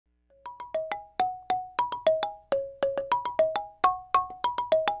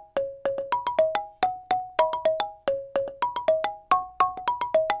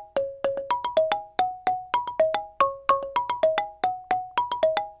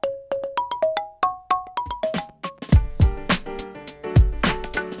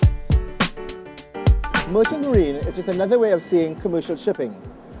Merchant marine is just another way of saying commercial shipping,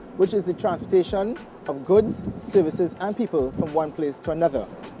 which is the transportation of goods, services and people from one place to another.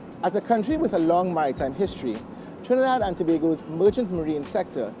 As a country with a long maritime history, Trinidad and Tobago's merchant marine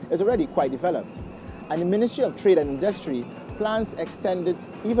sector is already quite developed, and the Ministry of Trade and Industry plans to extend it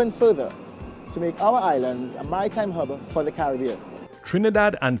even further to make our islands a maritime hub for the Caribbean.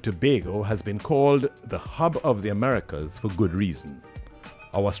 Trinidad and Tobago has been called the hub of the Americas for good reason.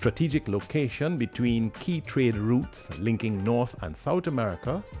 Our strategic location between key trade routes linking North and South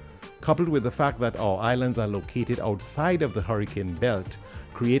America, coupled with the fact that our islands are located outside of the hurricane belt,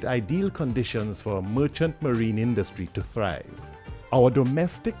 create ideal conditions for a merchant marine industry to thrive. Our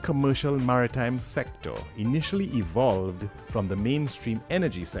domestic commercial maritime sector initially evolved from the mainstream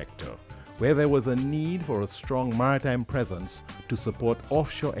energy sector, where there was a need for a strong maritime presence to support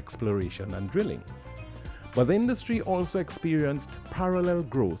offshore exploration and drilling. But the industry also experienced parallel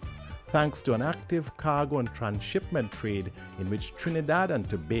growth thanks to an active cargo and transshipment trade in which Trinidad and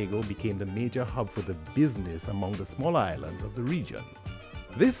Tobago became the major hub for the business among the smaller islands of the region.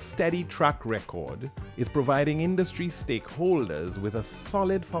 This steady track record is providing industry stakeholders with a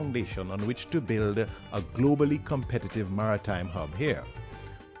solid foundation on which to build a globally competitive maritime hub here.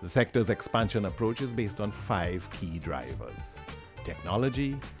 The sector's expansion approach is based on 5 key drivers: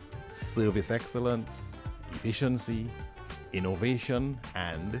 technology, service excellence, efficiency, innovation,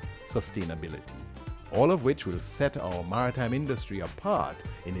 and sustainability, all of which will set our maritime industry apart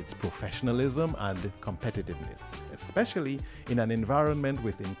in its professionalism and competitiveness, especially in an environment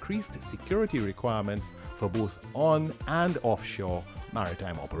with increased security requirements for both on- and offshore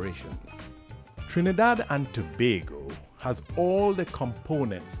maritime operations. Trinidad and Tobago has all the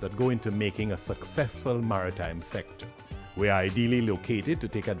components that go into making a successful maritime sector. We are ideally located to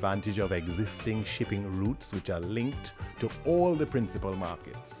take advantage of existing shipping routes which are linked to all the principal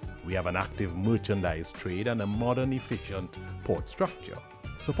markets. We have an active merchandise trade and a modern, efficient port structure.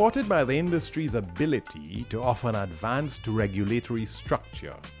 Supported by the industry's ability to offer an advanced regulatory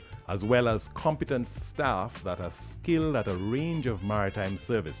structure, as well as competent staff that are skilled at a range of maritime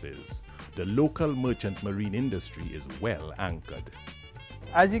services, the local merchant marine industry is well anchored.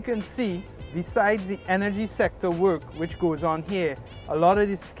 As you can see, besides the energy sector work which goes on here, a lot of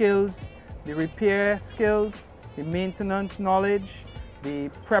the skills, the repair skills, the maintenance knowledge, the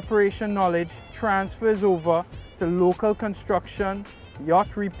preparation knowledge transfers over to local construction,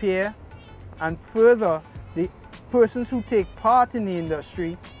 yacht repair, and further, the persons who take part in the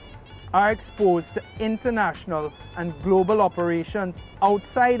industry are exposed to international and global operations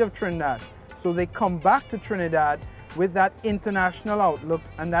outside of Trinidad. So they come back to Trinidad with that international outlook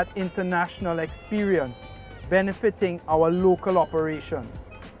and that international experience, benefiting our local operations.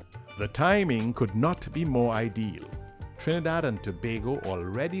 The timing could not be more ideal. Trinidad and Tobago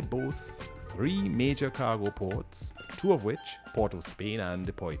already boasts 3 major cargo ports, 2 of which, Port of Spain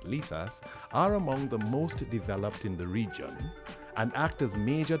and Point Lisas, are among the most developed in the region and act as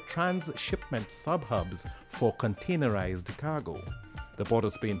major transshipment subhubs for containerized cargo. The Port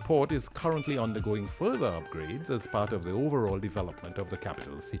of Spain port is currently undergoing further upgrades as part of the overall development of the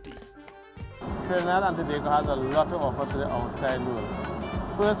capital city. Trinidad and Tobago has a lot to offer to the outside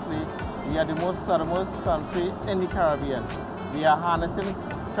world. Firstly, we are the most southernmost country in the Caribbean. We are harnessing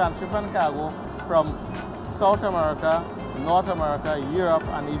transshipment cargo from South America, North America, Europe,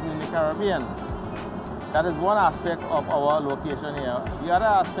 and even in the Caribbean. That is one aspect of our location here. The other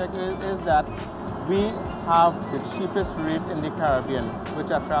aspect is that we have the cheapest rate in the Caribbean, which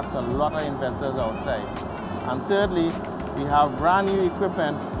attracts a lot of investors outside. And thirdly, we have brand new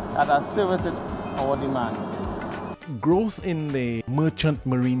equipment that are servicing our demands. Growth in the merchant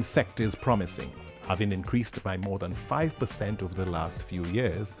marine sector is promising, having increased by more than 5% over the last few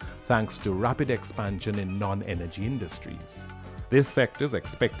years, thanks to rapid expansion in non-energy industries. This sector is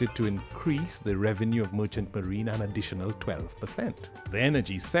expected to increase the revenue of merchant marine an additional 12%. The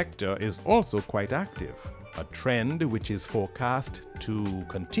energy sector is also quite active, a trend which is forecast to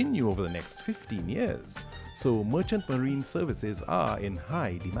continue over the next 15 years. So merchant marine services are in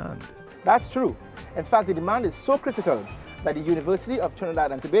high demand. That's true. In fact, the demand is so critical that the University of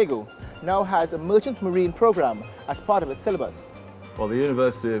Trinidad and Tobago now has a merchant marine program as part of its syllabus. Well, the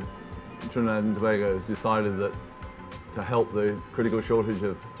University of Trinidad and Tobago has decided that to help the critical shortage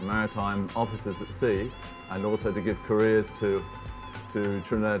of maritime officers at sea and also to give careers to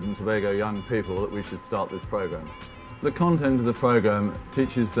Trinidad and Tobago young people, that we should start this program. The content of the program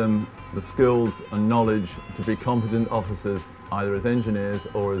teaches them the skills and knowledge to be competent officers either as engineers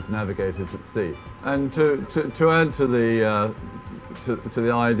or as navigators at sea. And to add to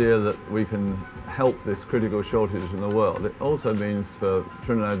the idea that we can help this critical shortage in the world, it also means for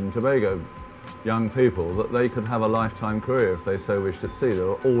Trinidad and Tobago young people that they could have a lifetime career if they so wished at sea. There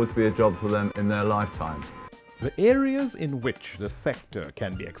will always be a job for them in their lifetime. The areas in which the sector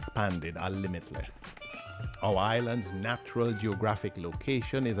can be expanded are limitless. Our island's natural geographic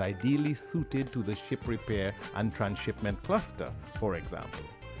location is ideally suited to the ship repair and transshipment cluster, for example,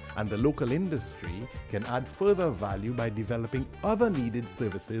 and the local industry can add further value by developing other needed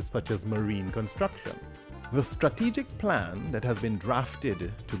services such as marine construction. The strategic plan that has been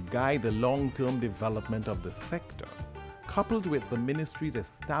drafted to guide the long-term development of the sector, coupled with the ministry's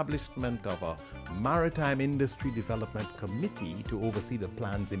establishment of a Maritime Industry Development Committee to oversee the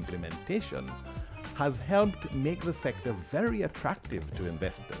plan's implementation, has helped make the sector very attractive to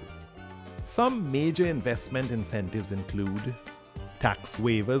investors. Some major investment incentives include tax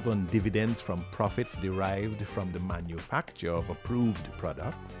waivers on dividends from profits derived from the manufacture of approved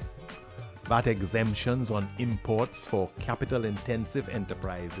products, VAT exemptions on imports for capital-intensive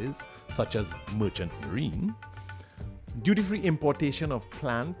enterprises such as merchant marine, duty-free importation of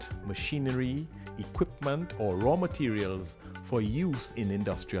plant, machinery, equipment or raw materials for use in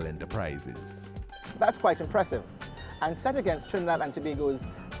industrial enterprises. That's quite impressive, and set against Trinidad and Tobago's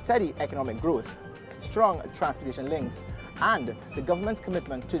steady economic growth, strong transportation links, and the government's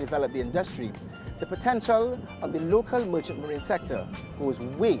commitment to develop the industry, the potential of the local merchant marine sector goes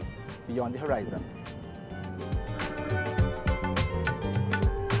way beyond the horizon.